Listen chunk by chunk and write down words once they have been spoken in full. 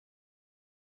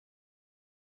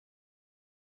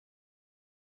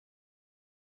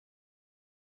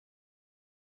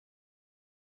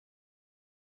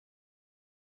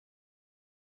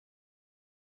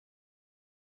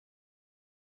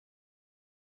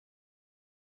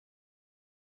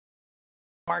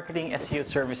marketing SEO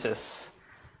services.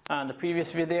 The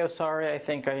previous video, sorry, I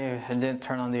think I didn't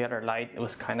turn on the other light. It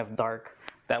was kind of dark.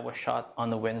 That was shot on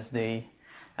the Wednesday.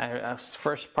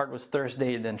 First part was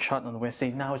Thursday, then shot on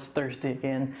Wednesday. Now it's Thursday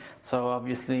again. So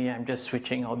obviously I'm just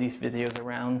switching all these videos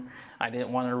around. I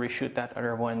didn't want to reshoot that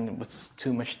other one. It was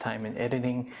too much time in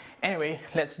editing. Anyway,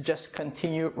 let's just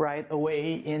continue right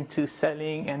away into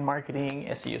selling and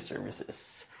marketing SEO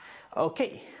services.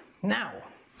 Okay, now,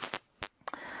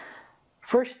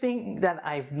 first thing that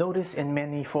I've noticed in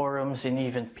many forums and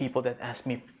even people that ask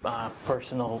me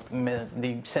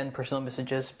they send personal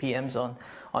messages, PMs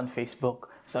on Facebook.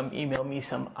 Some email me,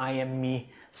 some IM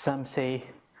me, some say,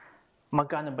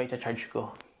 magkano ba ita-charge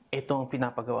ko? Itong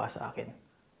pinapagawa sa akin.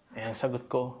 Eh, ang sagot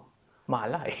ko,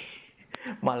 malay.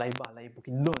 Malay-balay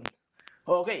bukid dun.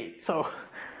 Okay, so,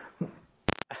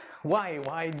 why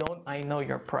don't I know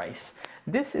your price?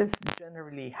 This is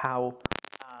generally how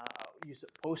you're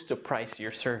supposed to price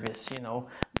your service, you know.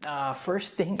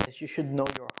 First thing is you should know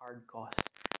your hard costs.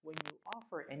 When you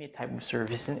offer any type of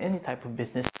service in any type of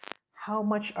business, how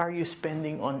much are you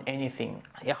spending on anything?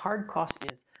 A hard cost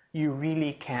is you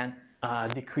really can't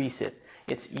decrease it.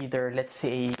 It's either, let's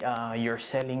say, you're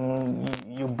selling,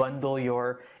 you bundle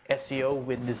your SEO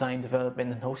with design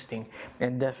development and hosting,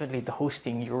 and definitely the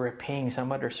hosting you're paying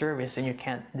some other service and you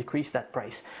can't decrease that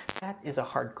price. That is a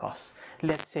hard cost.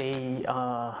 Let's say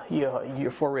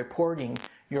you're for reporting,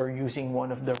 you're using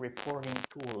one of the reporting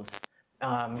tools.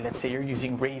 Let's say you're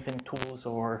using Raven tools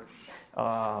or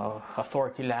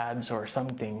Authority Labs or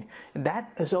something.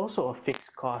 That is also a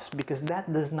fixed cost because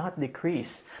that does not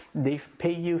decrease. They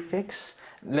pay you fixed.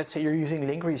 Let's say you're using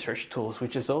link research tools,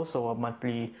 which is also a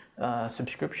monthly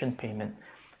subscription payment.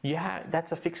 Yeah,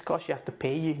 that's a fixed cost you have to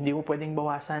pay. Hindi mo pwedeng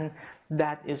bawasan.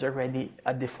 That is already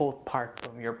a default part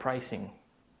of your pricing.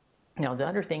 Now, the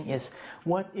other thing is,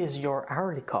 what is your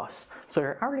hourly cost? So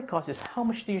your hourly cost is how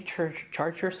much do you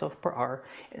charge yourself per hour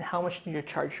and how much do you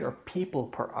charge your people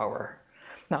per hour?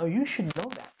 Now, you should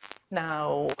know that.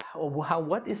 Now,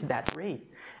 what is that rate?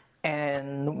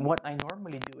 And what I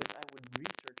normally do is I would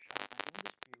research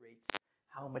industry rates,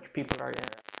 how much people are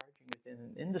charging within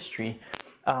an industry.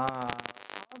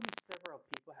 Probably several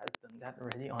people has done that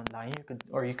already online.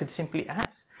 You could simply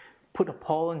ask, put a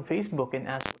poll on Facebook and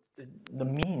ask what's the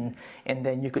mean, and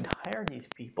then you could hire these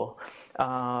people.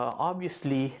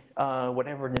 Obviously,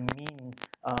 whatever the mean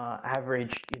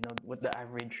average, you know, what the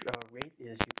average rate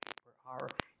is you pay per hour.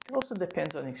 It also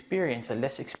depends on experience. A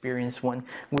less experienced one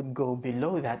would go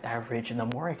below that average, and a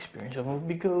more experienced one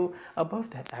would go above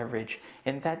that average.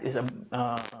 And that is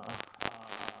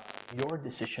your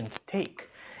decision to take.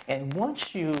 And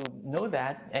once you know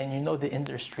that, and you know the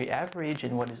industry average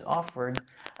and what is offered,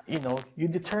 you know, you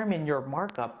determine your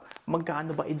markup.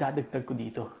 Magkano ba idadagdag ko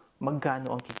dito?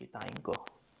 Magkano ang kikitain ko?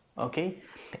 Okay?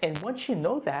 And once you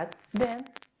know that, then,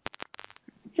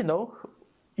 you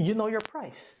know your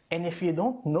price. And if you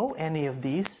don't know any of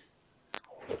these,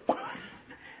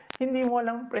 hindi mo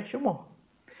alam presyo mo.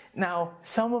 Now,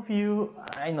 some of you,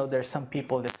 I know there's some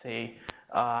people that say,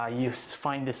 you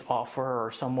find this offer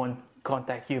or someone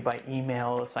contact you by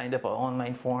email, signed up an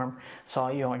online form, saw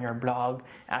you on your blog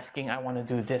asking, I want to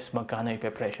do this, magkano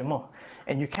ipepresyo mo?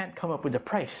 And you can't come up with a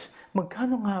price.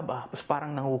 Magkano nga ba? Tapos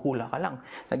parang nanguhula ka lang.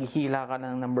 Naghihila ka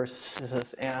ng numbers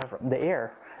from the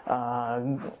air.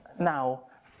 Now,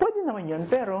 pwede naman yun,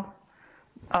 pero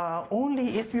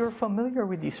only if you're familiar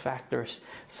with these factors.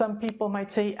 Some people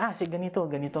might say, si ganito,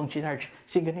 ganitong chinarge.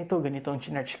 Si ganito, ganitong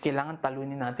chinarge. Kailangan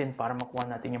talunin natin para makuha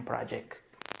natin yung project.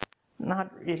 Not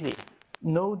really.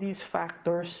 Know these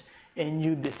factors and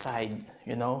you decide,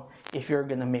 you know, if you're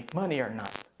gonna make money or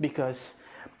not. Because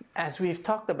as we've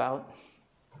talked about,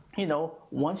 you know,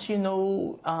 once you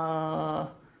know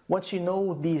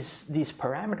these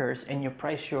parameters and you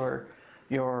price your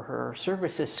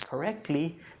services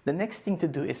correctly, the next thing to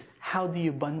do is how do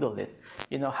you bundle it?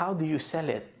 You know, how do you sell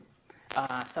it?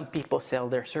 Some people sell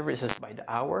their services by the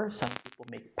hour. Some people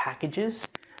make packages.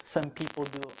 Some people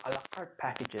do a la carte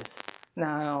packages.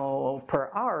 Now,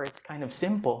 per hour, it's kind of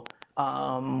simple.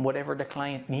 Whatever the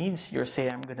client needs, you're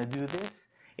saying, I'm going to do this.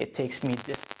 It takes me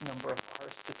this number of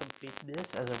hours to complete this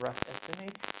as a rough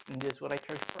estimate, and this is what I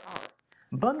charge per hour.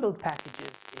 Bundled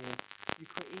packages is you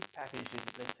create packages,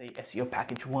 let's say SEO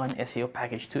package 1, SEO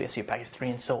package 2, SEO package 3,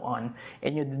 and so on,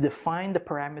 and you define the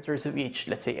parameters of each.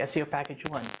 Let's say SEO package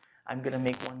 1. I'm going to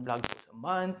make 1 blog post a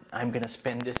month. I'm going to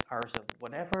spend this hours of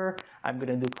whatever. I'm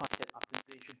going to do content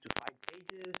optimization to 5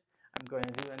 pages. I'm going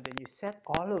to do, and then you set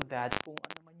all of that kung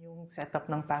ano man yung setup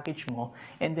ng package mo,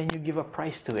 and then you give a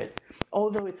price to it.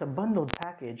 Although it's a bundled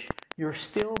package, you're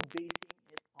still basing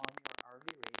it on your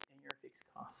hourly rate and your fixed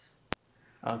costs.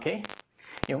 Okay?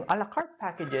 Yung a la carte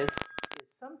packages is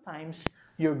sometimes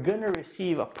you're gonna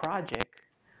receive a project,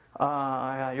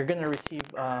 you're gonna receive,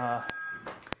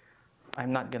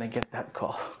 I'm not gonna get that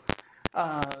call.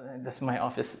 That's my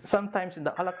office. Sometimes in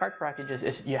the a la carte packages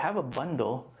is you have a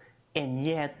bundle, and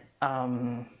yet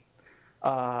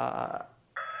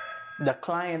the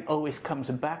client always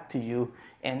comes back to you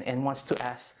and wants to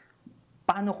ask,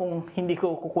 paano kung hindi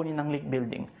ko kukunin ng link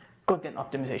building? Content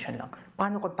optimization lang.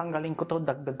 Paano kung tanggalin ko to,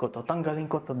 dagdag ko to, tanggalin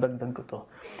ko to, dagdag ko to?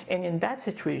 And in that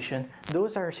situation,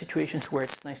 those are situations where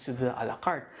it's nice to do the a la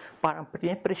carte. Parang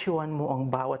pinipresyuhan mo ang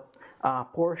bawat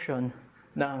portion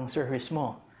ng service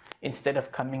mo instead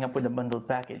of coming up with a bundled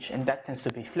package. And that tends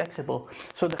to be flexible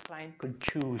so the client could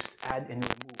choose, add, and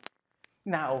remove.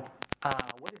 Now,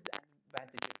 what is the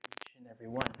advantage of each and every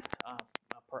one?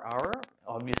 Per hour,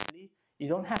 obviously, you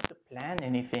don't have to plan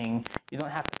anything. You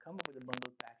don't have to come up with a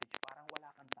bundled package. Parang wala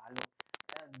kang talo.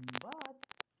 But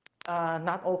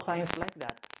not all clients like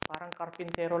that. Parang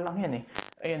karpintero lang yan eh.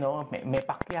 You know, may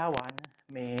pakyawan,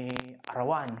 may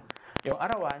arawan. Yung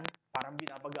arawan, parang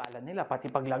binabagalan nila, pati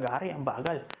paglagari ang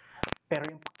bagal. Pero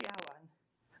yung pakyawan,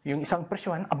 yung isang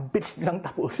presyohan, ang bilis nilang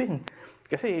tapusin.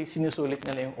 Kasi sinusulit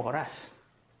nila yung oras.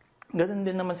 Ganun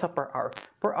din naman sa per hour.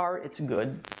 Per hour, it's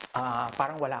good.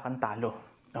 Parang wala kang talo.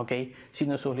 Okay?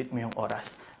 Sinusulit mo yung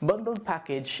oras. Bundled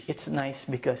package, it's nice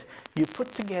because you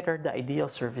put together the ideal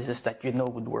services that you know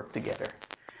would work together.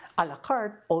 A la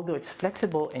carte, although it's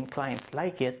flexible and clients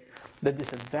like it, the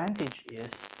disadvantage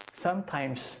is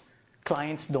sometimes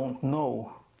clients don't know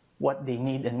what they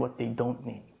need and what they don't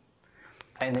need.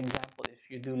 An example, if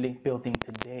you do link building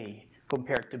today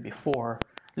compared to before,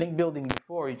 link building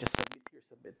before, you just submit here,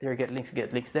 submit there, get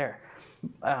links there.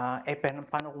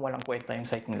 Paano kung walang kwenta yung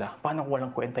site nila? Paano kung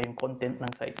walang kwenta yung content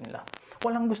ng site nila?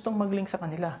 Walang gustong mag-link sa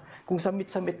kanila. Kung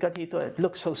submit ka dito, it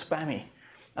looks so spammy.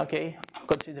 Okay?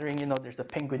 Considering, you know, there's the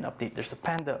penguin update, there's the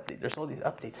panda update, there's all these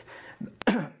updates.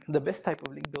 The best type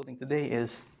of link building today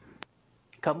is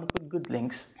come up with good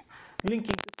links,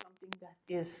 linking to something that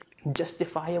is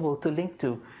justifiable to link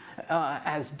to.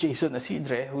 As Jason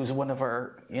Asidre, who's one of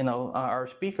our, you know, our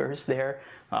speakers there,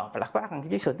 palakpakan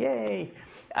Jason, yay!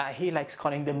 He likes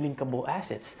calling them linkable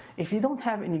assets. If you don't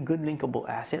have any good linkable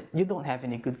asset, you don't have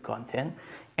any good content,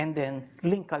 and then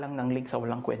link ka lang ng link sa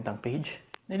walang kwentang page,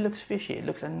 it looks fishy, it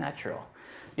looks unnatural,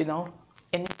 you know?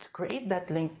 And to create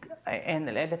that link, and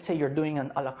let's say you're doing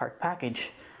an a la carte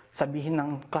package, sabihin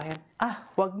ng client,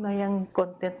 wag na yung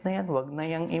content na yan, wag na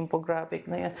yung infographic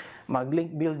na yan,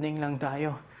 mag-link building lang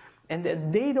tayo. And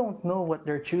they don't know what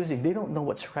they're choosing. They don't know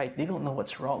what's right. They don't know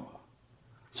what's wrong.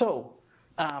 So,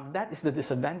 that is the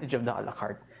disadvantage of the a la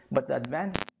carte. But the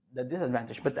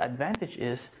advantage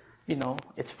is, you know,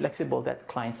 it's flexible that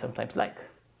clients sometimes like.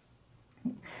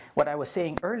 What I was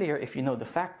saying earlier, if you know the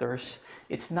factors,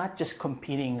 it's not just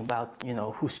competing about, you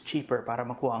know, who's cheaper para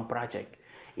makuha ang project.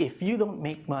 If you don't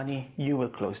make money, you will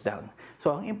close down.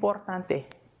 So, ang importante,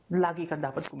 lagi ka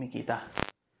dapat kumikita.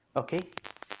 Okay?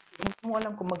 Hindi mo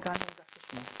alam kung magkano ang gastos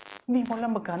mo. Hindi mo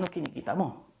alam magkano kinikita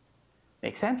mo.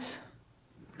 Make sense?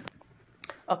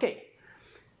 Okay.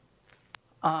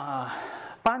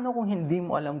 Paano kung hindi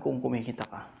mo alam kung kumikita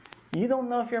ka? You don't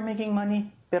know if you're making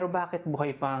money, pero bakit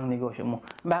buhay pa ang negosyo mo?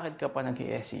 Bakit ka pa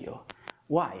nag-SEO?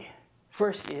 Why?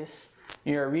 First is,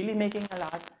 you're really making a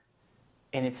lot,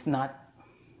 and it's not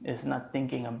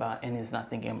thinking about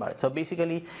it. So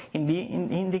basically,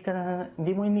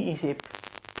 hindi mo iniisip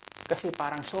kasi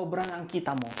parang sobrang ang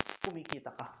kita mo,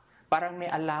 kumikita ka. Parang may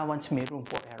allowance, may room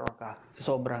for error ka.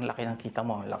 So sobrang laki ng kita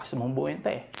mo, lakas mong buwenta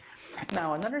eh.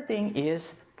 Now, another thing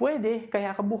is, pwede,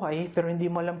 kaya ka buhay, pero hindi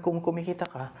mo alam kung kumikita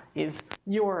ka, is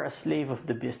you are a slave of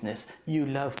the business. You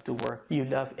love to work. You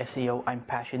love SEO. I'm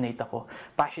passionate ako.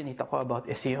 Passionate ako about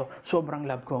SEO. Sobrang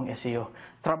love ko ang SEO.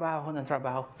 Trabaho ng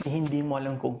trabaho, hindi mo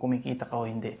alam kung kumikita ka o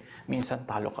hindi. Minsan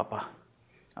talo ka pa.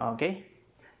 Okay?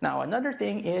 Now, another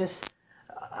thing is,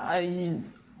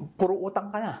 puro utang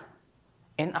ka na.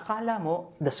 And akala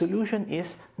mo, the solution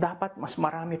is, dapat mas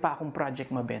marami pa akong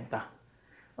project mabenta.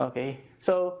 Okay?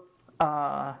 So,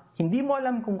 hindi mo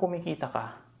alam kung kumikita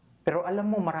ka, pero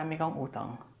alam mo marami kang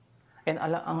utang. And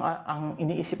ang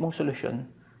iniisip mong solusyon,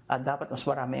 dapat mas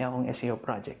marami akong SEO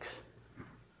projects.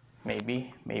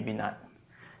 Maybe, maybe not.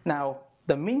 Now,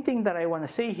 the main thing that I want to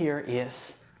say here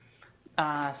is,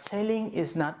 selling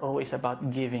is not always about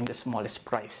giving the smallest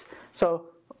price. So,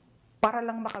 para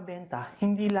lang makabenta,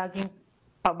 hindi laging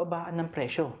pababaan ng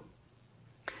presyo.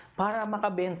 Para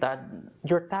makabenta,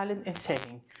 your talent in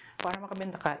selling, para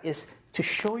makabenta ka is to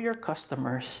show your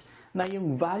customers na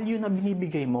yung value na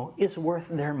binibigay mo is worth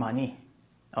their money.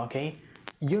 Okay?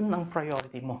 yun ang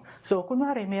priority mo. So,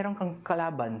 kunwari, meron kang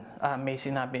kalaban, may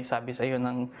sabi sa iyo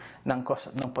ng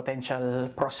potential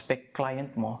prospect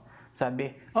client mo, sabi,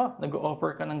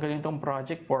 nag-offer ka ng ganitong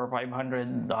project for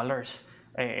 $500.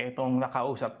 Itong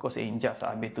nakausap ko sa India,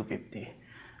 sabi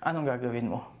 250. Anong gagawin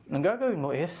mo? Ang gagawin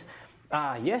mo is,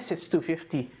 yes, it's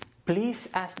 250. Please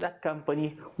ask that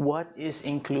company what is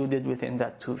included within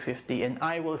that 250, and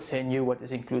I will send you what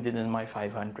is included in my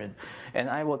 500. And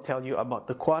I will tell you about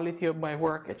the quality of my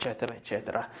work, etc.,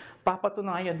 etc.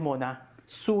 Papatunayan mo na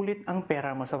sulit ang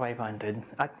pera mo sa 500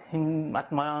 at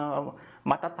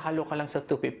matatalo ka lang sa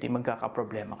 250,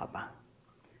 magkakaproblema ka pa.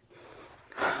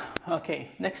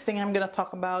 Okay, next thing I'm gonna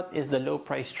talk about is the low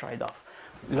price trade-off.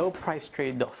 Low price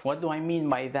trade-off. What do I mean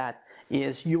by that?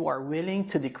 Is you are willing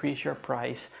to decrease your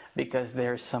price because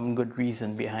there's some good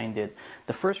reason behind it.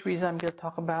 The first reason I'm going to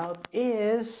talk about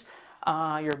is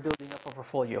you're building up a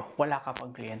portfolio. Wala ka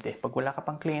pang kliyente. Pag wala ka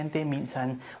pang kliyente,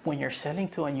 minsan when you're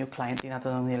selling to a new client,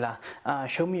 tinatanong nila,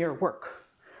 show me your work.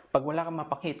 Pag wala kang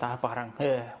mapakita, parang,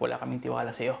 wala kaming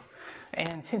tiwala sa'yo.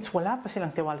 And since wala pa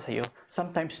silang tiwala sa'yo,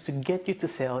 sometimes to get you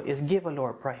to sell is give a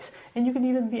lower price. And you can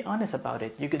even be honest about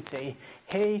it. You could say,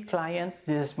 hey client,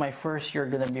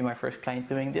 you're gonna be my first client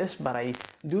doing this, but I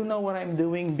do know what I'm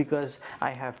doing because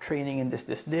I have training in this,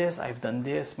 I've done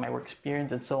this, my work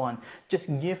experience, and so on.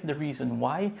 Just give the reason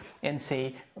why and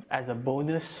say, as a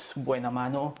bonus, buena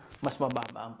mano, mas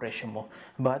mababa ang presyo mo.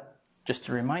 But just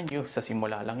to remind you, sa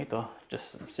simula lang ito,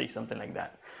 just say something like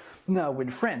that. Now, with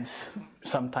friends,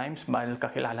 sometimes, mahal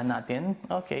kakilala natin,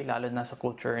 okay, lalo na sa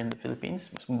culture in the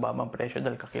Philippines, mas mababang presyo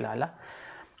dahil kakilala.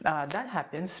 That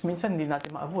happens, minsan hindi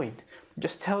natin ma-avoid.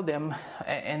 Just tell them,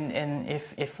 and if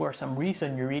for some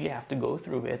reason you really have to go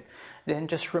through it, then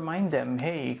just remind them,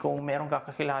 hey, kung meron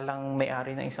kakakilalang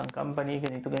may-ari ng isang company,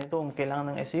 ganito, kung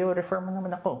kailangan ng SEO, refer mo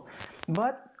naman ako.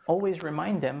 But always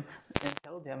remind them and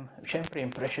tell them, syempre,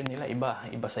 impression nila iba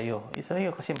sa'yo. Isa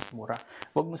sa'yo kasi mas mura.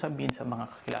 Huwag mo sabihin sa mga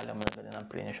kakilala mo na ganun ang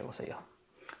presyo ko sa'yo.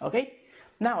 Okay?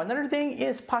 Now, another thing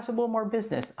is possible more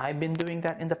business. I've been doing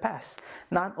that in the past.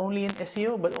 Not only in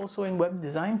SEO, but also in web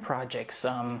design projects.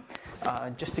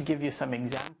 Just to give you some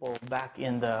example, back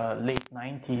in the late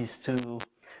 90s to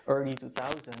early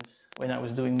 2000s, when I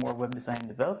was doing more web design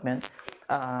development,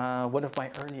 one of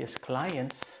my earliest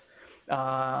clients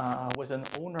was an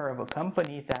owner of a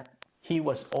company that he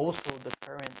was also the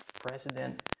current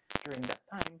president during that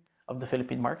time of the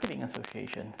Philippine Marketing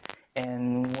Association.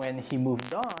 And when he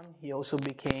moved on, he also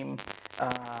became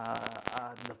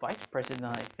the vice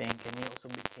president, I think, and he also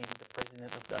became the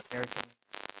president of the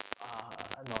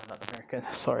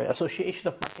Association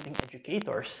of Marketing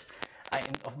Educators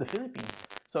of the Philippines.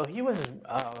 So he was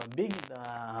big in the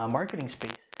marketing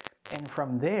space. And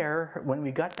from there, when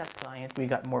we got that client, we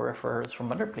got more referrals from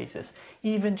other places.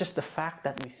 Even just the fact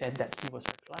that we said that he was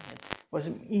our client was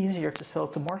easier to sell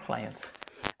to more clients.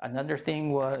 Another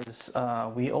thing was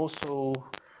we also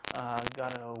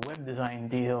got a web design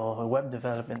deal, a web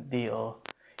development deal.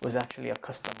 It was actually a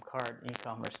custom card,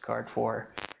 e-commerce card for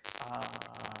a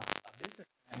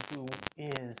businessman who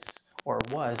is, or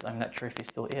was, I'm not sure if he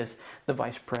still is, the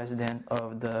vice president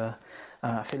of the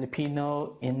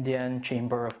Filipino-Indian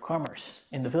Chamber of Commerce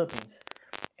in the Philippines.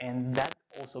 And that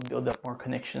also build up more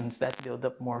connections, that build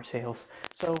up more sales.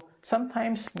 So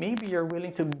sometimes maybe you're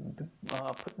willing to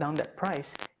put down that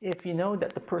price if you know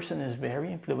that the person is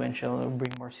very influential and will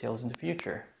bring more sales in the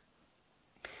future.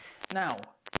 Now,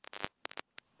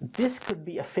 this could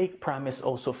be a fake promise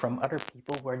also from other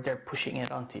people where they're pushing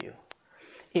it onto you.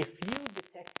 If you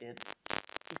detect it,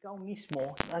 ikaw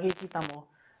mismo, nakikita mo,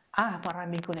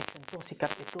 maraming connection to,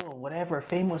 sikat ito, whatever,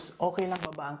 famous, okay lang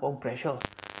babaan ko ang presyo.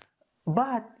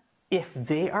 But if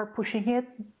they are pushing it,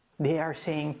 they are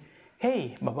saying,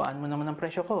 hey, babaan mo naman ang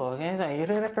presyo ko,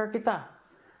 i-refer kita.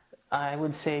 I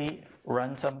would say,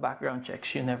 run some background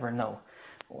checks, you never know.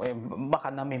 Baka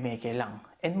namimeke lang.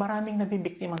 And maraming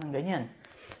nabibiktima ng ganyan.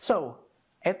 So,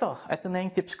 eto na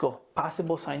yung tips ko,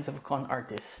 possible signs of a con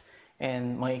artist.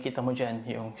 And makikita mo dyan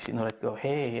yung sinulat ko,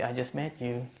 hey, I just met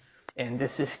you. And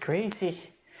this is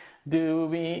crazy. Do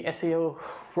we SEO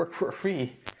work for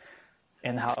free?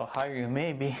 And how hire you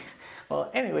maybe? Well,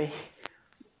 anyway,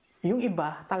 yung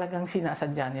iba talagang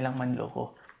sinasadya nilang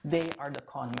manloko. They are the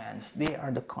con mans. They are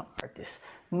the con artists.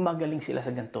 Magaling sila sa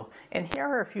ganito. And here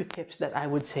are a few tips that I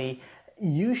would say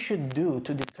you should do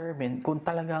to determine kung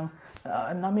talagang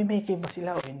namimeke ba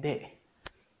sila o hindi.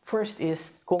 First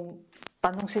is, kung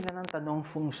tanong sila ng tanong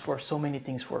for so many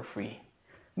things for free,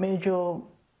 medyo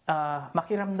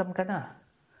makiramdam ka na.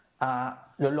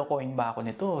 Lolokohin ba ako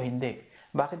nito o hindi?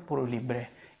 Bakit puro libre?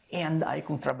 And ay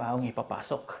kung trabahong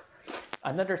ipapasok.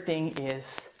 Another thing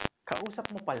is, kausap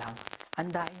mo pa lang, ang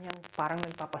dami niyang parang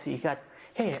nagpapasikat.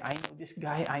 Hey, I know this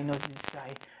guy, I know this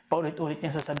guy. Paulit-ulit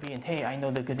niya sasabihin, hey, I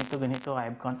know the ganito, I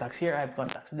have contacts here, I have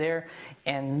contacts there.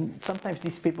 And sometimes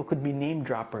these people could be name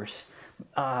droppers.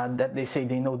 That they say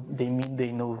they know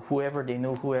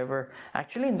whoever.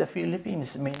 Actually, in the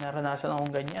Philippines, may naranasan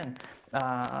akong ganyan.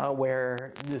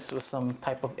 Where this was some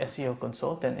type of SEO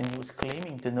consultant and he was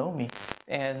claiming to know me.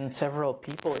 And several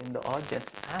people in the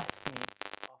audience asked me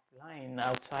offline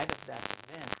outside of that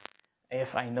event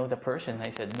if I know the person. I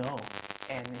said no.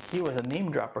 And he was a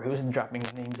name dropper. He was dropping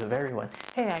the names of everyone.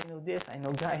 Hey, I know this, I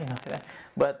know guy, I know that.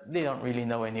 But they don't really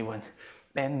know anyone.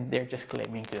 And they're just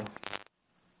claiming to.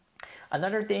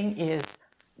 Another thing is,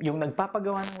 yung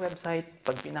nagpapagawa ng website,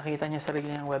 pag pinakita niya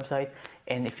sarili niyang website,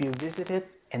 and if you visit it,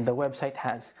 and the website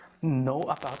has no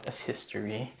About Us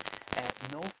history,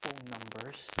 no phone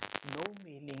numbers, no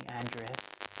mailing address,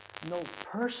 no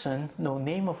person, no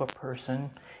name of a person.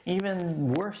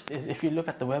 Even worst is if you look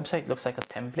at the website, it looks like a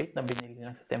template na binili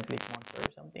lang sa template monster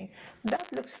or something. That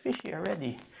looks fishy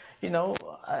already. You know,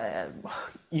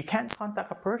 you can't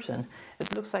contact a person.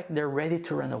 It looks like they're ready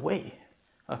to run away.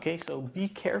 Okay, so be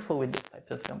careful with these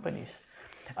types of companies.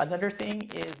 Another thing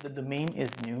is the domain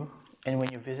is new, and when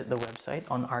you visit the website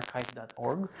on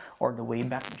archive.org or the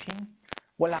Wayback Machine,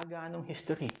 wala ganong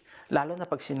history. Lalo na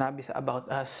pag sinabi sa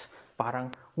About Us,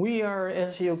 parang, we are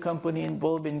SEO company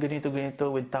involved in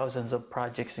ganito-ganito with thousands of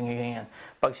projects and ganyan.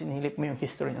 Pag sinilip mo yung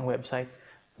history ng website,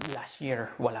 last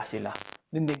year, wala sila.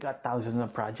 Then they got thousands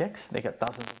of projects, they got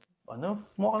thousands of,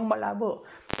 mukhang malabo.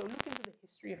 So look into the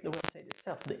history of the website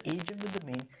itself, the age of the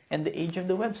domain, and the age of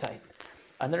the website.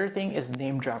 Another thing is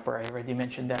name dropper. I already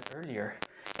mentioned that earlier.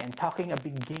 And talking a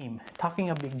big game. Talking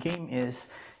a big game is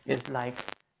like,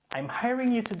 I'm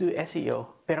hiring you to do SEO,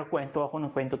 pero kwento ako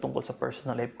ng kwento tungkol sa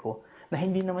personal life ko na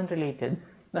hindi naman related,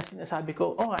 na sinasabi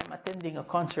ko, oh, I'm attending a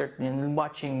concert and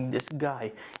watching this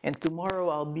guy, and tomorrow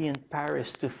I'll be in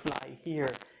Paris to fly here,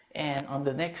 and on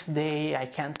the next day, I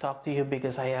can't talk to you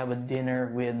because I have a dinner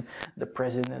with the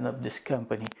president of this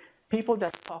company. People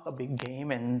that talk a big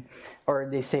game or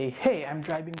they say, hey, I'm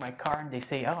driving my car, and they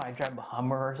say, oh, I drive a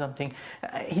Hummer or something.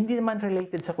 Hindi naman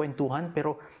related sa kwentuhan,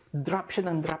 pero drop siya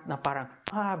ng drop na parang,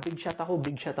 big shot ako,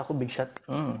 big shot ako, big shot.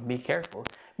 Be careful.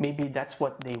 Maybe that's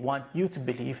what they want you to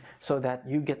believe so that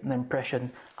you get an impression,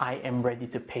 I am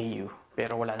ready to pay you.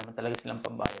 Pero wala naman talaga silang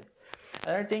pambayad.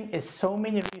 Another thing is so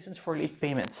many reasons for late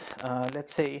payments.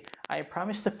 Let's say, I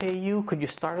promised to pay you. Could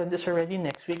you start on this already?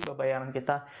 Next week, babayaran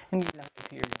kita. Hindi lang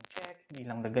i-clear yung check. Hindi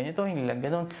lang na ganito, hindi lang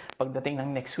ganun. Pagdating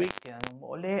ng next week, tinanong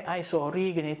mo uli, ay,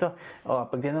 sorry, ganito. O,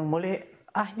 pag tinanong mo uli,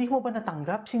 hindi mo ba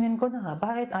natanggap? Sinin ko na nga.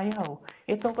 Bakit ayaw?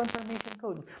 Ito, confirmation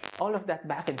code. All of that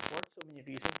back and forth, so many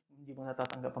reasons, hindi mo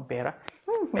natatanggap ang pera.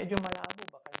 Medyo malabo.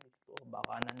 Baka dito,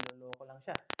 baka nanloloko lang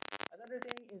siya. Another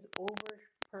thing is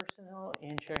over-personal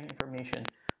in sharing information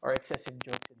or excessive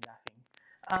jokes and laughing.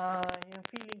 Yung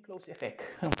feeling close effect.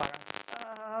 Yung parang,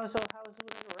 so how's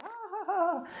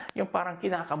whatever? Yung parang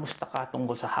kinakamusta ka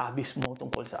tungkol sa hobbies mo,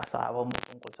 tungkol sa asawa mo,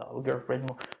 tungkol sa girlfriend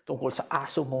mo, tungkol sa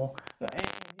aso mo.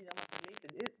 Hindi naman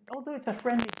related. Although it's a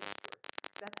friendly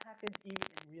gesture, that happens even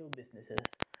in real businesses.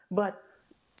 But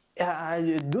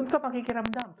dun ka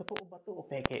makikiramdam, totoo ba to o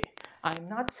peke? I'm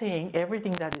not saying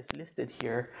everything that is listed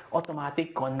here,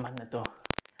 automatic conman na to.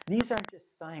 These are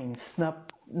just signs na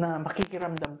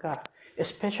makikiramdam ka,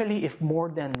 especially if more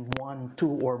than one,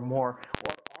 two, or more,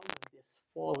 or all of this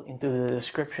fall into the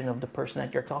description of the person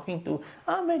that you're talking to,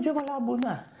 medyo malabo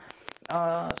na.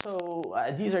 So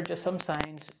these are just some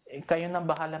signs. Kayo na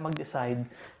bahala mag-decide,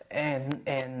 and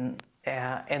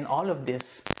all of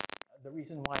this, the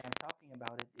reason why I'm talking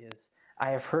about it is I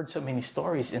have heard so many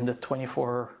stories in the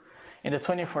 24/7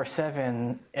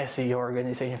 SEO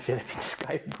organization Philippines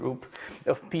Skype group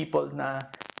of people na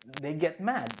they get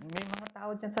mad. May mga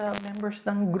tao dyan sa members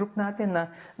ng group natin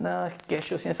na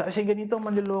kesyo sinasabi, kasi ganito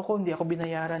manluloko, hindi ako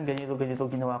binayaran, ganito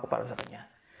ginawa ko para sa kanya.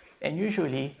 And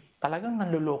usually, talagang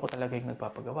nanluloko talaga yung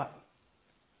nagpapagawa.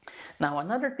 Now,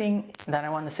 another thing that I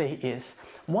want to say is,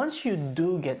 once you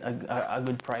do get a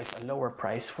good price, a lower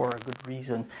price for a good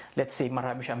reason, let's say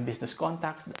marami siyang business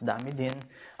contacts, dami din,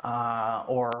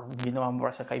 or ginawa mo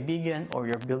para sa kaibigan, or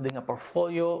you're building a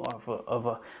portfolio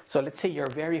so let's say your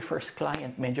very first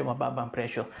client, medyo mababang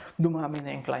presyo, dumami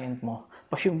na yung client mo.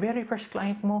 Tapos yung very first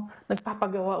client mo,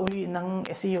 nagpapagawa uli ng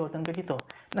SEO, ng ganito,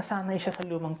 nasanay siya sa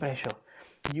lumang presyo.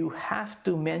 You have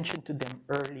to mention to them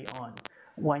early on.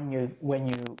 When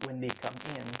they come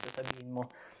in, sasabihin mo,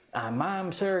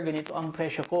 ma'am, sir, ganito ang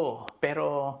presyo ko.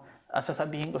 Pero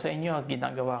sasabihin ko sa inyo,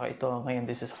 ginagawa ko ito ngayon.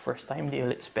 This is a first-time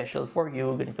deal. It's special for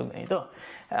you. Ganito.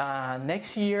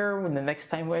 Next year, when the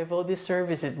next time we have all this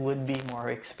service, it would be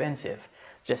more expensive.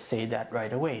 Just say that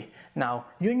right away. Now,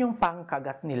 yun yung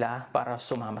pangkagat nila para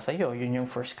sumama sa'yo. Yun yung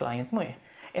first client mo eh.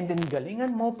 And then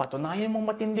galingan mo, patunayan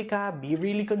mong matindi ka, be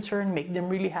really concerned, make them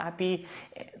really happy,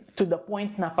 to the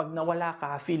point na pag nawala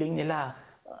ka, feeling nila,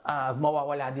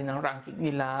 mawawala din ang ranking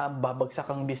nila,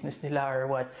 babagsak ang business nila or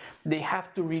what. They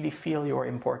have to really feel your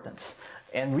importance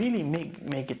and really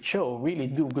make it show,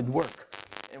 really do good work.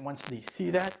 And once they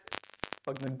see that,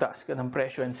 pag nagtaas ka ng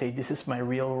presyo and say, this is my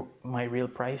real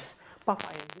price,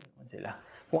 papayag din naman sila.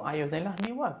 Kung ayaw nila,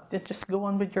 di wag. Then just go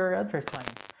on with your other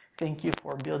clients. Thank you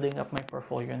for building up my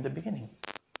portfolio in the beginning.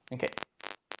 Okay.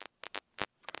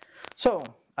 So,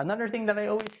 another thing that I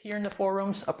always hear in the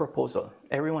forums, a proposal.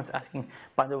 Everyone's asking,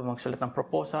 paano ba magsulat ng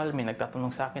proposal? May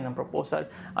nagtatanong sa akin ng proposal.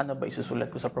 Ano ba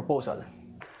isusulat ko sa proposal?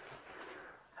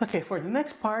 Okay, for the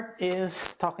next part is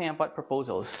talking about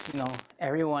proposals. You know,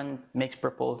 everyone makes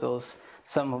proposals.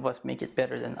 Some of us make it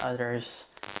better than others.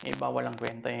 Yung iba walang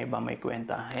kwenta, yung iba may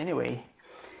kwenta. Anyway,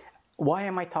 why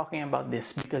am I talking about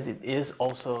this? Because it is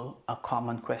also a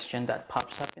common question that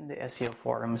pops up in the SEO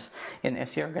forums, in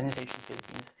SEO Organization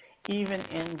Philippines, even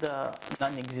in the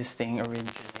non-existing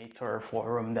originator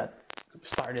forum that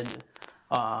started,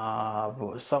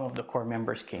 some of the core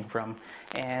members came from.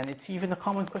 And it's even a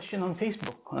common question on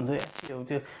Facebook, on the SEO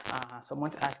too.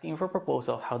 Someone's asking for a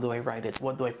proposal. How do I write it?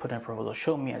 What do I put in a proposal?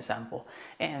 Show me a sample.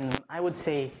 And I would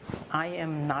say I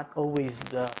am not always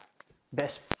the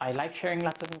best. I like sharing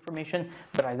lots of information,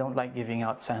 but I don't like giving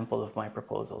out sample of my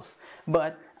proposals.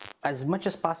 But as much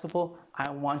as possible,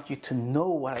 I want you to know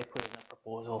what I put in a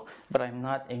proposal, but I'm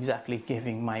not exactly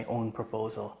giving my own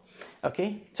proposal.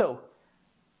 Okay, so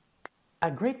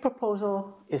a great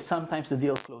proposal is sometimes the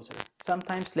deal closer.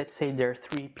 Sometimes, let's say there are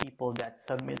 3 people that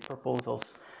submit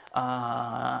proposals,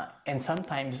 and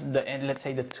sometimes let's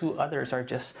say the 2 others are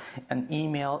just an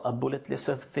email, a bullet list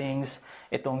of things,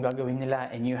 itong gagawin nila,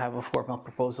 and you have a formal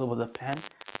proposal with a plan.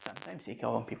 Sometimes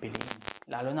ikaw ang pipiliin.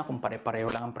 Lalo na kung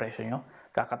pare-pareho lang ang presyo nyo,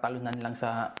 kakatalunan lang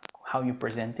sa how you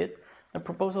present it, the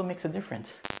proposal makes a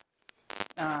difference.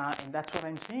 And that's what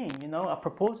I'm saying, you know, a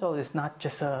proposal is not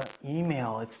just an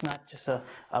email, it's not just a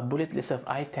bullet list of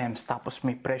items, tapos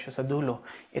may presyo sa dulo.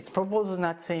 It's proposal is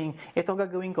not saying, ito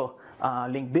gagawin ko,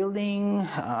 link building,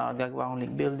 gagawa akong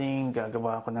link building,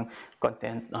 gagawa ako ng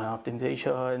content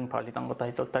optimization, palitan ko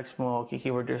title tags mo,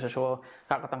 keyword research mo,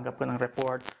 kakatanggap ko ng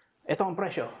report, ito ang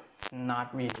presyo.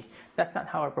 Not really. That's not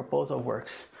how a proposal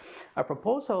works. A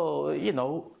proposal, you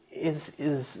know, is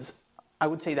I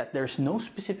would say that there's no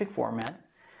specific format,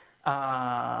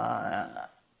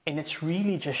 and it's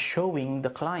really just showing the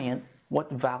client what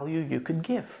value you could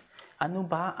give. Ano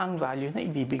ba ang value na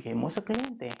ibibigay mo sa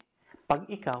kliyente pag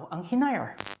ikaw ang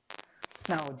hinire?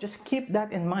 Now, just keep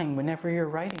that in mind whenever you're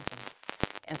writing something.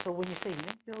 And so when you say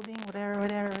link building,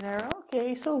 whatever,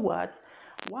 okay, so what?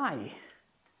 Why?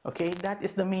 Okay, that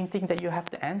is the main thing that you have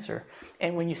to answer.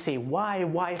 And when you say why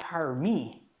hire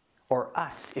me? Or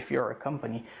us, if you're a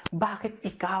company, bakit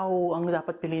ikaw ang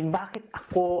dapat piliin? Bakit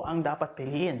ako ang dapat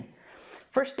piliin?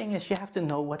 First thing is you have to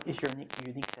know what is your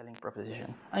unique selling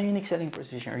proposition. Ang unique selling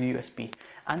proposition or USP.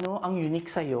 Ano ang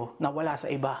unique sa'yo na wala sa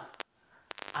iba?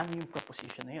 Ano yung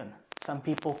proposition na yun? Some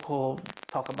people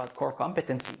talk about core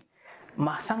competency.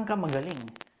 Saan ka magaling?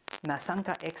 Saan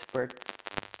ka expert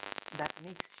that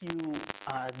makes you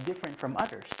different from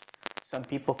others? Some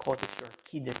people call this your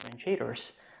key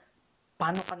differentiators.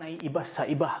 Paano ka naiiba sa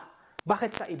iba?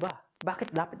 Bakit ka iba?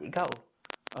 Bakit dapat ikaw?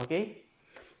 Okay?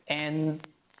 And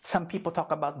some people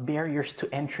talk about barriers to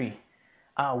entry.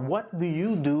 What do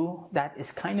you do that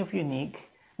is kind of unique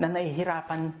na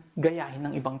nahihirapan gayahin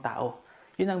ng ibang tao?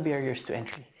 Yun ang barriers to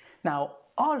entry. Now,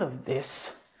 all of this,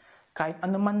 kahit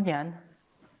ano man yan,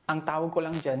 ang tawag ko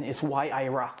lang dyan is why I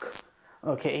rock.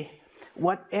 Okay?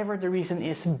 Whatever the reason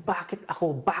is, bakit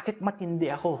ako? Bakit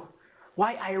matindi ako?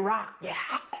 Why I rock? Yeah!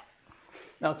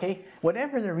 Okay?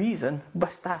 Whatever the reason,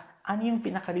 basta ano yung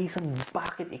pinaka-reason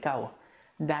bakit ikaw,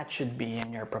 that should be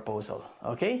in your proposal.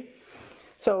 Okay?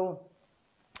 So,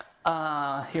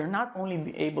 you're not only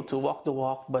able to walk the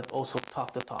walk, but also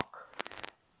talk the talk.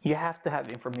 You have to have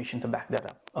information to back that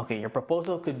up. Okay, your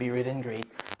proposal could be written great.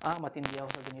 Matindi ako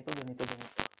sa ganito.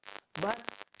 But,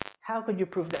 how could you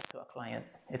prove that to a client?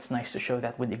 It's nice to show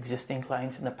that with existing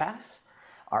clients in the past,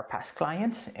 our past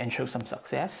clients, and show some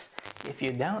success. If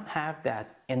you don't have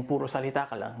that, and puro salita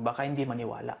ka lang, baka hindi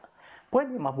maniwala.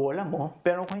 Pwede mabola mo,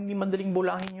 pero kung hindi madaling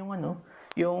bulahin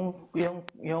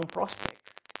yung prospect,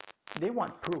 they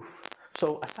want proof.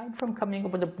 So aside from coming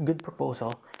up with a good proposal,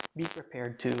 be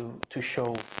prepared to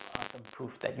show some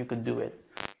proof that you could do it.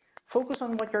 Focus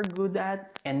on what you're good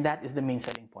at, and that is the main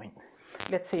selling point.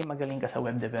 Let's say magaling ka sa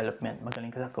web development,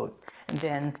 magaling ka sa code,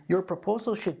 then your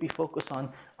proposal should be focused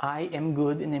on, I am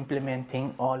good in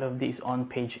implementing all of these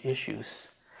on-page issues.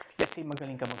 Let's say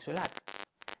magaling ka magsulat.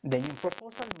 Then yung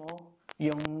proposal mo,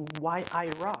 yung why I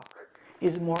rock,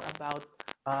 is more about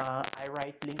I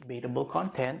write link-baitable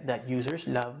content that users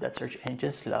love, that search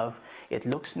engines love. It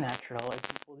looks natural and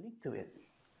people link to it.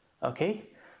 Okay?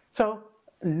 So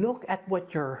look at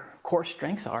what your core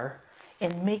strengths are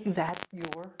and make that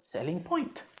your selling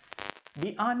point.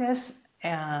 Be honest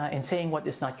in saying what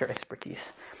is not your expertise.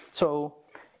 So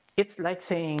it's like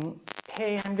saying,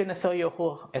 hey, I'm gonna sell you a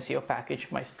whole SEO package.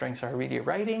 My strengths are really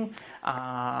writing.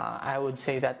 I would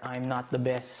say that I'm not the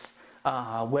best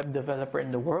web developer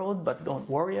in the world, but don't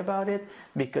worry about it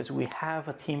because we have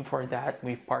a team for that.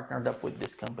 We've partnered up with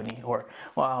this company, or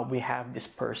we have this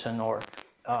person, or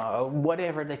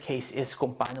whatever the case is,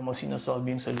 kung paano mo sinosolve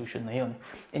yung solution na yun.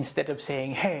 Instead of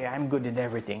saying, hey, I'm good in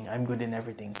everything, I'm good in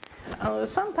everything.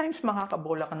 Sometimes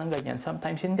makakabola ka ng ganyan,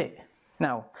 sometimes hindi.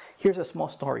 Now, here's a small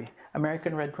story.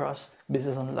 American Red Cross,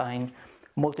 Business Online,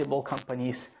 multiple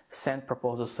companies sent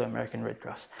proposals to American Red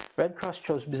Cross. Red Cross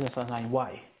chose Business Online.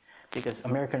 Why? Because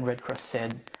American Red Cross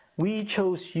said, we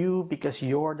chose you because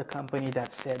you're the company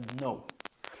that said no.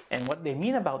 And what they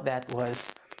mean about that was,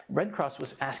 Red Cross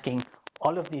was asking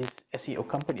all of these SEO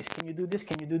companies, can you do this,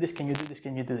 can you do this, can you do this,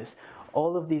 can you do this?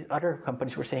 All of these other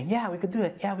companies were saying, yeah, we could do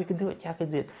it, yeah, we could do it, yeah, we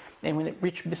could do it. And when it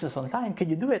reached Business Online, can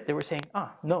you do it? They were saying,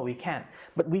 no, we can't,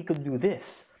 but we could do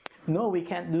this. No, we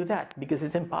can't do that because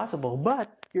it's impossible,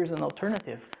 but here's an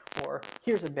alternative, or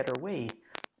here's a better way.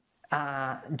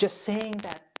 Just saying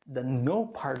that the no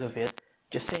part of it,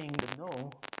 just saying the no,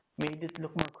 made it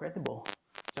look more credible.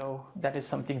 So that is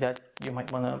something that you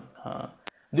might want to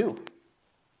do.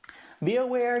 Be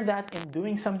aware that in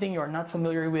doing something you're not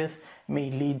familiar with may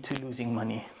lead to losing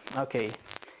money. Okay,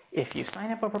 if you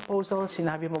sign up a proposal,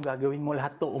 sinabi mo gagawin mo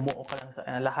lahat to, umuo ka lang sa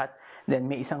lahat, then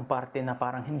may isang parte na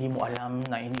parang hindi mo alam,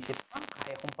 na inisip,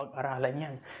 kaya kong pag-aralan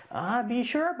yan. Be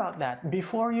sure about that.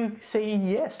 Before you say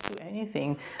yes to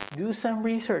anything, do some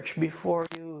research before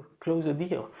you close a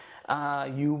deal.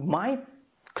 You might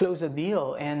close a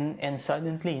deal and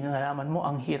suddenly nalaman mo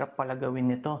ang hirap pala gawin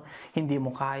nito. Hindi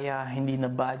mo kaya, hindi na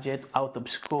budget, out of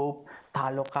scope,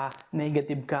 talo ka,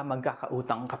 negative ka,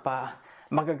 magkakautang ka pa,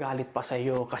 magagalit pa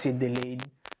sa'yo kasi delayed.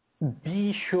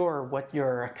 Be sure what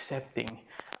you're accepting.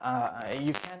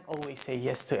 You can't always say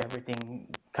yes to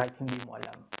everything kahit hindi mo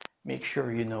alam. Make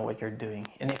sure you know what you're doing.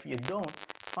 And if you don't,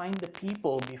 find the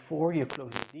people before you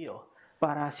close the deal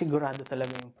para sigurado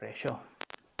talaga yung presyo.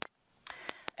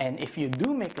 And if you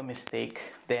do make a mistake,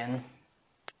 then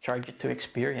charge it to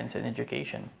experience and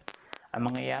education. Ang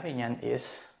mangyayari niyan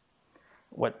is,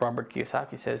 what Robert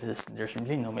Kiyosaki says is, there's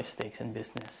really no mistakes in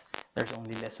business. There's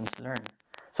only lessons learned.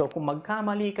 So kung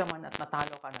magkamali ka man at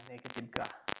natalo ka na negative ka,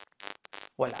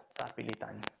 wala sa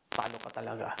pilitan. Talo ka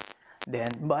talaga. Then,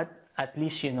 but at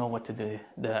least you know what to do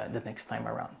the next time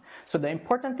around. So the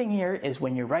important thing here is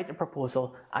when you write a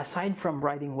proposal, aside from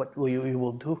writing what you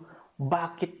will do,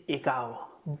 bakit ikaw?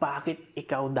 Bakit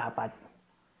ikaw dapat?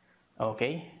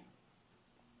 Okay?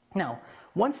 Now,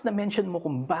 once na-mention mo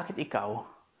kung bakit ikaw,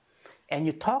 and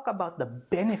you talk about the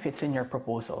benefits in your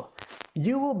proposal,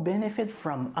 you will benefit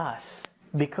from us.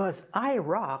 Because I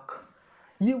rock,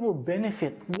 you will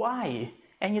benefit. Why?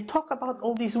 And you talk about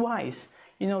all these whys.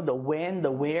 You know, the when,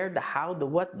 the where, the how, the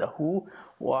what, the who,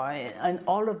 why, and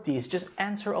all of these. Just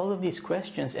answer all of these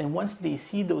questions. And once they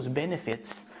see those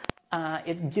benefits,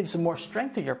 it gives more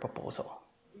strength to your proposal.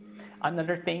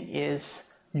 Another thing is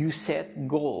you set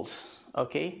goals,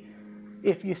 okay?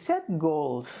 If you set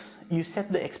goals, you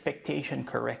set the expectation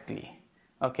correctly,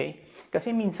 okay? Kasi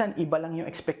minsan, iba lang yung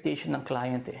expectation ng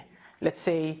client eh. Let's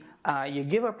say, you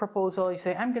give a proposal, you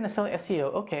say, I'm gonna sell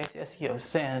SEO. Okay, SEO.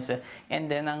 And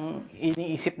then, ang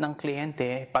iniisip ng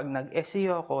kliyente, pag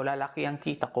nag-SEO ako, lalaki ang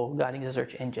kita ko galing sa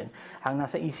search engine. Ang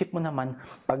nasa isip mo naman,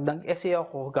 pag nag-SEO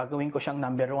ako, gagawin ko siyang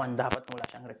number 1, dapat wala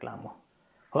siyang reklamo.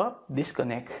 Oh,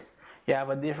 disconnect. You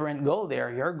have a different goal there.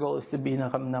 Your goal is to be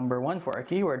number 1 for a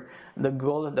keyword. The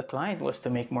goal of the client was to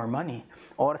make more money.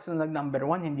 Oras na nag-number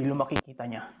 1, hindi lumaki kita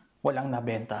niya. Walang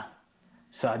nabenta.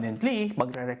 Suddenly,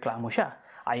 magre-reklamo siya.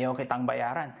 Ayaw kitang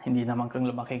bayaran. Hindi naman kang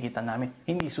lumaki kita namin.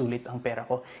 Hindi sulit ang pera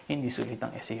ko. Hindi sulit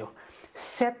ang SEO.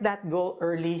 Set that goal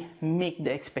early. Make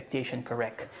the expectation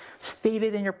correct. State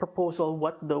it in your proposal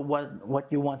what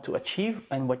you want to achieve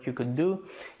and what you could do.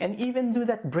 And even do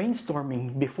that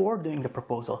brainstorming before doing the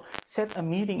proposal. Set a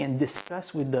meeting and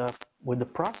discuss with the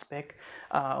prospect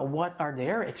what are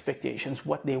their expectations,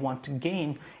 what they want to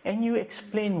gain, and you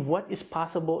explain what is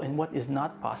possible and what is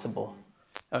not possible.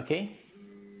 Okay?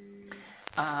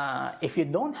 If you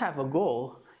don't have a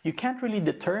goal, you can't really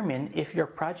determine if your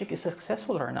project is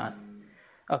successful or not.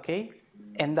 Okay?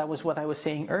 And that was what I was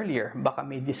saying earlier. Baka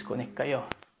may disconnect kayo.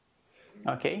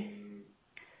 Okay?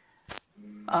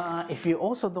 If you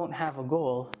also don't have a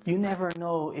goal, you never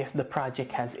know if the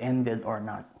project has ended or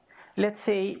not. Let's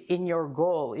say in your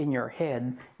goal in your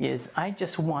head is, I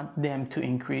just want them to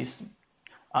increase,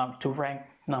 to rank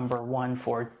number 1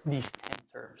 for these 10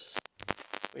 terms.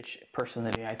 Which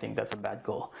personally, I think that's a bad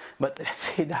goal. But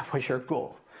let's say that was your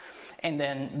goal. And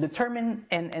then determine,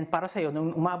 and para sa'yo,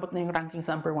 nung umabot na yung rankings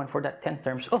number 1 for that 10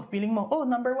 terms, oh, feeling mo, oh,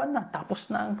 number 1 na, tapos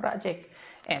na ang project.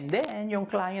 And then, yung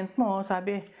client mo,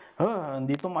 sabi, oh,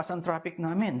 hindi tumaas ang traffic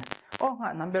namin. Oh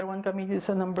nga, number 1 kami dito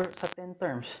sa 10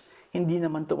 terms. Hindi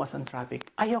naman tumaas ang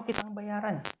traffic. Ayaw kitang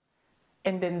bayaran.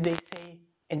 And then they say,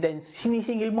 and then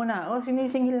sinisingil mo na, oh,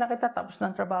 sinisingil na kita, tapos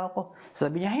na ang trabaho ko.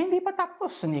 Sabi niya, hindi pa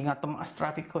tapos, hindi nga tumaas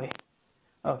traffic ko eh.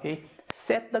 Okay,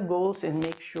 set the goals and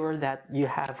make sure that you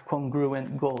have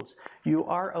congruent goals. You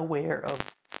are aware of,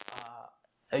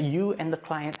 you and the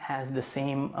client has the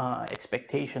same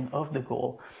expectation of the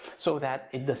goal, so that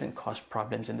it doesn't cause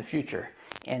problems in the future.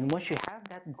 And once you have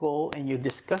that goal and you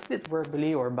discuss it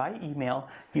verbally or by email,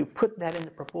 you put that in the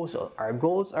proposal. Our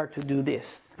goals are to do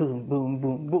this. Boom, boom,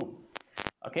 boom, boom.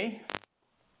 Okay?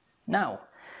 Now,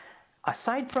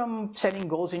 aside from setting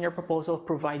goals in your proposal,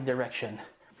 provide direction.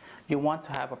 You want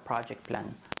to have a project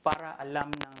plan para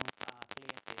alam ng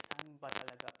kliyente saan ba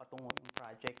talaga patungo yung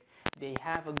project. They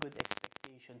have a good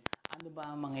expectation. Ano ba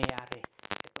ang mangyayari?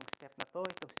 Itong step na to,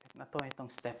 itong step na to, itong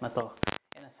step na to.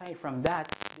 And aside from that,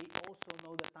 they also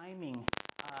know the timing.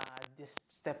 This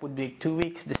step would take 2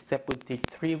 weeks, this step would take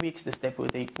 3 weeks, this step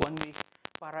would take 1 week.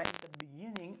 Para in the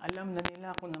beginning, alam na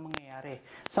nila kung ano mangyayari.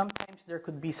 Sometimes there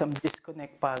could be some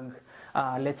disconnect pag,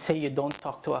 let's say you don't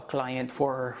talk to a client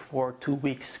for 2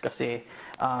 weeks kasi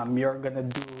you're gonna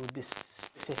do this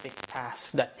specific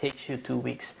task that takes you 2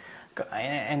 weeks.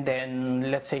 And then,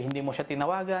 let's say hindi mo siya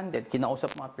tinawagan, then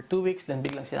kinausap mo after 2 weeks, then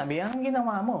biglang sinabi, anong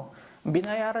ginawa mo?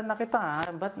 Binayaran na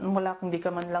kita, ba't hindi ka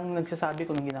man lang nagsasabi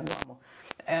kung anong ginagawa mo?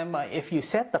 If you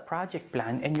set the project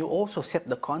plan and you also set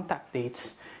the contact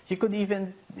dates, you could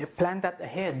even plan that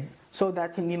ahead so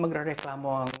that hindi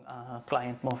magrereklamo ang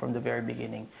client mo from the very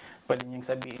beginning. Pwede niyang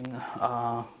sabihin,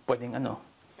 pwedeng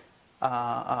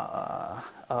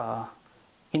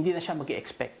hindi na siya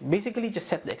mag-expect. Basically, just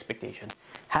set the expectation.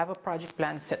 Have a project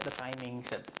plan, set the timing,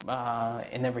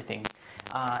 and everything.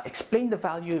 Explain the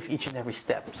value of each and every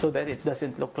step so that it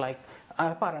doesn't look like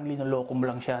parang linoloko mo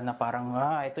lang siya na parang,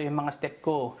 ito yung mga step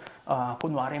ko.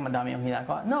 Kunwari, madami yung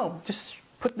ginagawa. No, just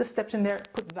put the steps in there,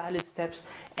 put valid steps,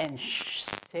 and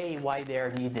say why they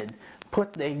are needed.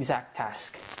 Put the exact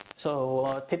task.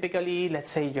 So typically,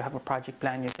 let's say you have a project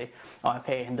plan, you say,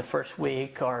 okay, in the first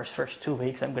week or first 2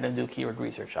 weeks, I'm going to do keyword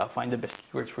research. I'll find the best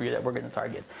keywords for you that we're going to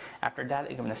target. After that,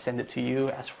 I'm going to send it to you,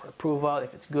 ask for approval,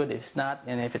 if it's good, if it's not,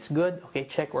 and if it's good, okay,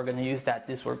 check, we're going to use that,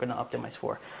 this we're going to optimize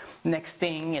for. Next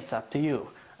thing, it's up to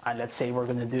you. Let's say we're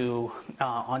going to do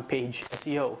on-page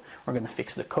SEO. We're going to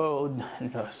fix the code,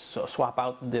 so swap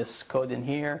out this code in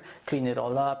here, clean it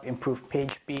all up, improve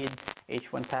page speed,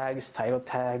 H1 tags, title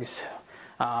tags,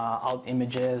 alt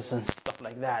images and stuff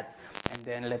like that. And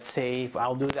then let's say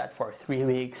I'll do that for 3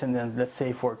 weeks, and then let's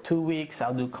say for 2 weeks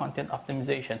I'll do content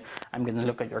optimization. I'm going to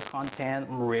look at your content,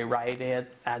 rewrite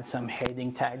it, add some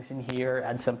heading tags in here,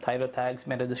 add some title tags,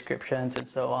 meta descriptions, and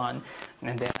so on.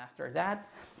 And then after that,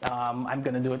 I'm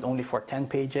going to do it only for 10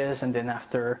 pages, and then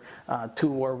after 2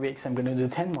 more weeks I'm going to do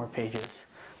 10 more pages.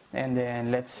 And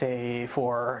then let's say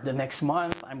for the next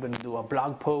month, I'm going to do a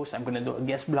blog post, I'm going to do a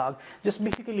guest blog. Just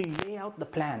basically lay out the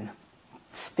plan.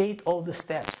 State all the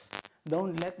steps.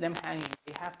 Don't let them hanging.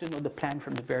 They have to know the plan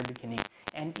from the very beginning.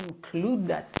 And include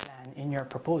that plan in your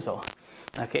proposal.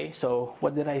 Okay, so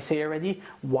what did I say already?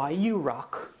 Why you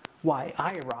rock, why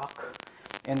I rock,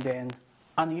 and then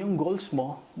ano yung goals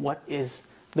mo, what is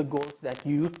the goals that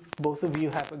both of you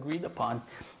have agreed upon.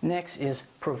 Next is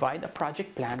provide a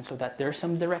project plan so that there's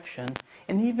some direction,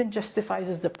 and even justifies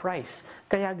the price.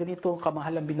 Kaya ganito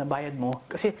kamahal ang binabayad mo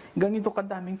kasi ganito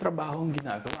kadaming trabaho ang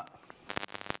ginagawa.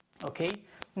 Okay?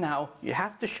 Now, you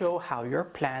have to show how your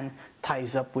plan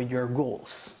ties up with your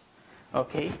goals.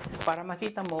 Okay? Para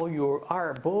makita mo, you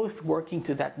are both working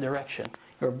to that direction.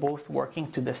 You're both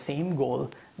working to the same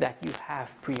goal that you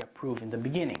have pre-approved in the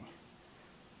beginning.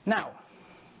 Now,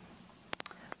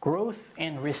 growth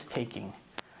and risk-taking.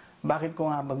 Bakit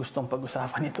ko nga ba gustong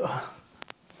pag-usapan ito?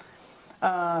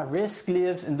 Risk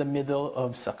lives in the middle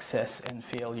of success and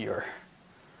failure.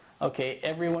 Okay,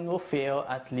 everyone will fail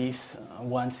at least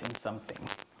once in something.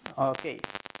 Okay,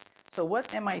 so what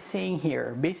am I saying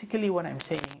here? Basically what I'm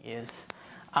saying is,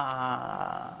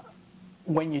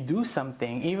 when you do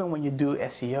something, even when you do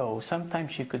SEO,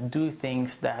 sometimes you could do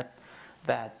things that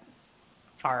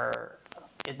are,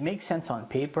 it makes sense on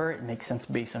paper, it makes sense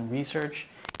based on research,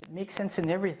 it makes sense in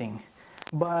everything.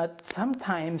 But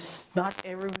sometimes not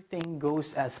everything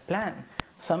goes as planned.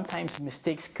 Sometimes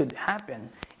mistakes could happen.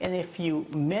 And if you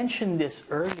mention this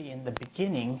early in the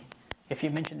beginning,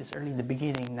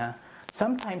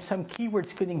 sometimes some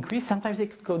keywords could increase, sometimes they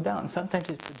could go down, sometimes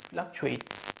it could fluctuate.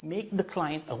 Make the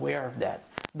client aware of that.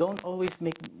 Don't always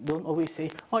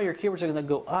say, oh, your keywords are gonna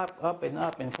go up,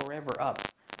 and forever up.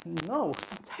 No,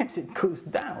 sometimes it goes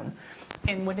down.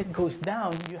 And when it goes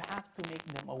down, you have to make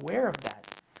them aware of that.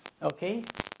 Okay?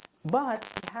 But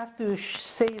you have to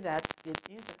say that it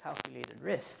is a calculated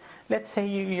risk. Let's say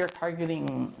you're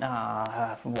targeting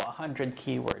 100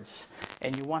 keywords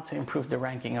and you want to improve the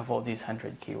ranking of all these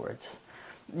 100 keywords.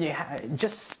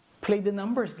 Just play the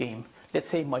numbers game. Let's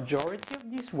say majority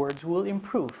of these words will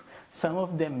improve. Some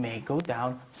of them may go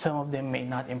down, some of them may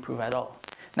not improve at all.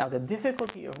 Now, the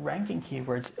difficulty of ranking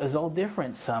keywords is all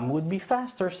different. Some would be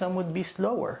faster, some would be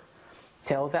slower.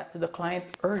 Tell that to the client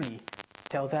early.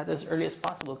 Tell that as early as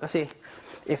possible. Kasi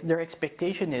if their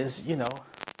expectation is,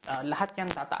 lahat yan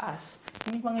tataas,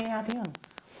 hindi mangyayari yun.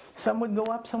 Some would go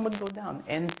up, some would go down.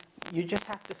 And you just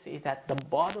have to say that the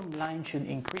bottom line should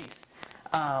increase.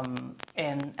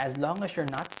 And as long as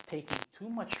you're not taking too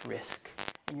much risk,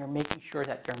 and you're making sure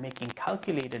that you're making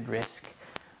calculated risk,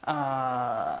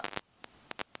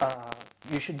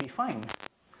 you should be fine.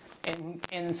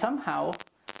 And somehow,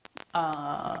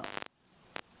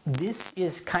 this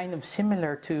is kind of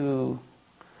similar to,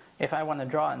 if I want to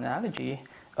draw an analogy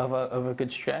of a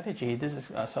good strategy, this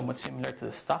is somewhat similar to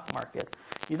the stock market.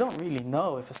 You don't really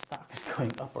know if a stock is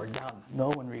going up or down. No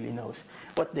one really knows.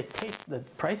 What dictates the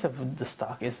price of the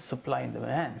stock is supply and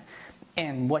demand.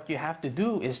 And what you have to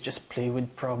do is just play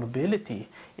with probability.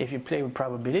 If you play with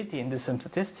probability and do some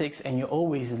statistics and you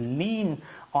always lean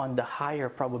on the higher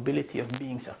probability of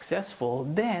being successful,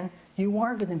 then you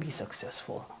are going to be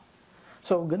successful.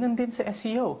 So, ganun din sa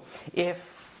SEO.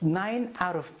 If 9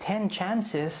 out of 10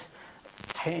 chances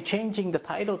changing the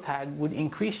title tag would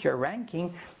increase your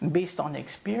ranking based on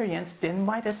experience, then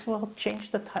might as well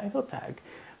change the title tag.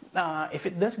 If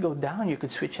it does go down, you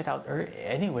could switch it out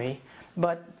anyway.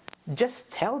 But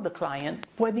just tell the client,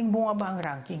 pwedeng bumaba ang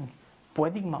ranking,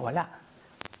 pwedeng mawala.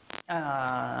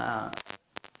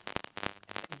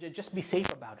 Just be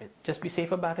safe about it. Just be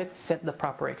safe about it. Set the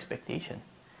proper expectation.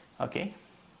 Okay?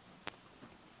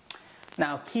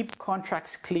 Now, keep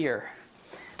contracts clear.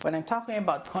 When I'm talking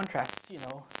about contracts,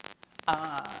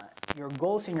 your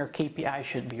goals and your KPI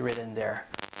should be written there.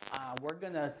 We're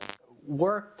gonna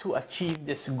work to achieve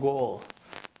this goal.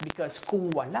 Because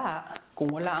kung wala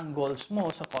ang goals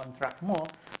mo sa contract mo,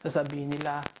 sasabihin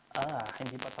nila,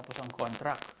 hindi pa tapos ang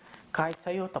contract. Kahit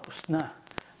sa'yo, tapos na.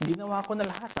 Ginawa ko na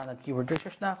lahat. Nag-keyword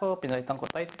research na ako, pinalitan ko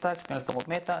title tags, pinalitan ko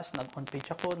metas, nag-on-page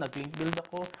ako, nag-link build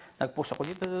ako, nag-post ako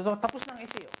dito, tapos na ang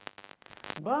SEO.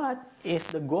 But if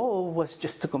the goal was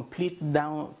just to complete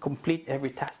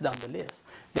every task down the list,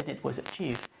 then it was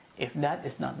achieved. If that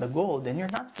is not the goal, then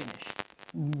you're not finished.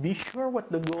 Be sure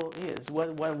what the goal is.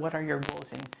 What are your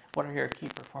goals and what are your key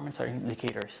performance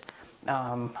indicators?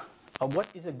 What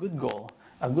is a good goal?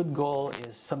 A good goal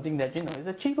is something that is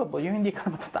achievable. Yung hindi ka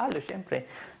matatalo, syempre.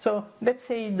 So let's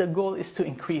say the goal is to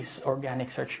increase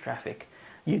organic search traffic.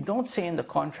 You don't say in the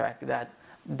contract that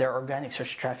their organic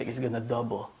search traffic is going to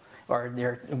double or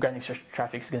their organic search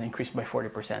traffic is going to increase by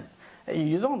 40%.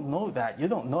 You don't know that. You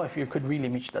don't know if you could really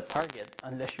reach the target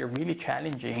unless you're really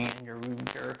challenging and you're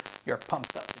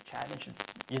pumped up to challenge.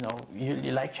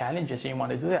 You like challenges and you want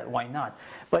to do that. Why not?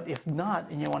 But if not,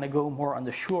 and you want to go more on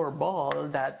the sure ball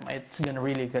that it's gonna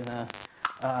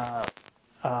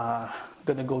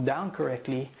go down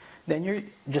correctly, then you're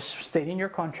just stating your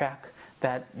contract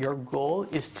that your goal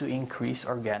is to increase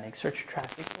organic search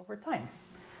traffic over time.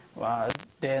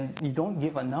 Then you don't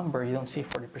give a number. You don't say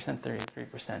 40%,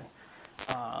 33%.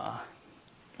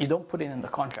 You don't put it in the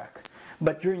contract.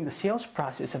 But during the sales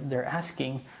process, if they're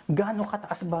asking, gaano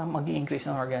kataas ba mag-i-increase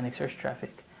ng organic search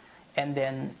traffic? And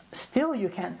then still you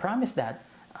can't promise that.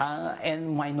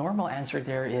 And my normal answer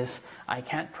there is, I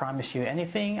can't promise you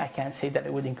anything. I can't say that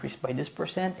it would increase by this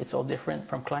 %. It's all different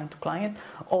from client to client.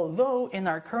 Although in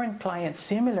our current clients,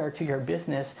 similar to your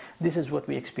business, this is what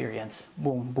we experience.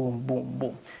 Boom, boom, boom,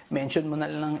 boom. Mention mo na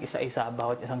lang isa-isa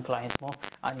bawat isang client mo,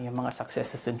 ano yung mga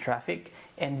successes in traffic,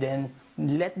 and then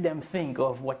let them think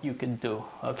of what you can do,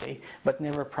 okay? But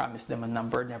never promise them a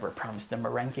number, never promise them a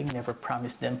ranking, never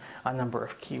promise them a number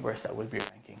of keywords that will be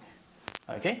ranking,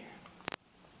 okay?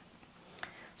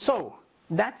 So,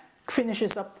 that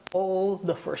finishes up all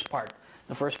the first part.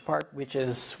 The first part, which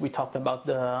is we talked about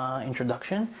the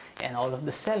introduction and all of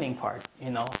the selling part, you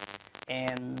know.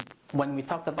 And when we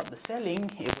talked about the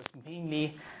selling, it was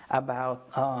mainly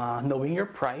about knowing your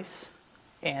price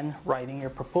and writing your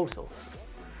proposals.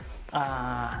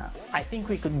 I think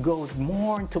we could go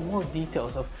into more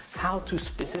details of how to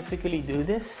specifically do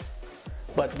this,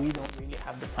 but we don't really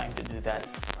have the time to do that.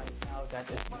 Right now,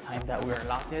 that is the time that we're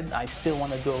allotted. I still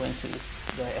want to go into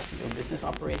the SEO business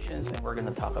operations, and we're going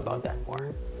to talk about that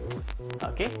more.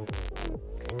 Okay?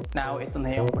 Now, ito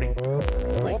na yung break.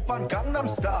 Open Gangnam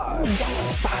Style.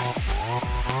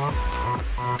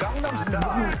 Gangnam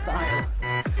Style.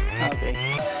 Okay.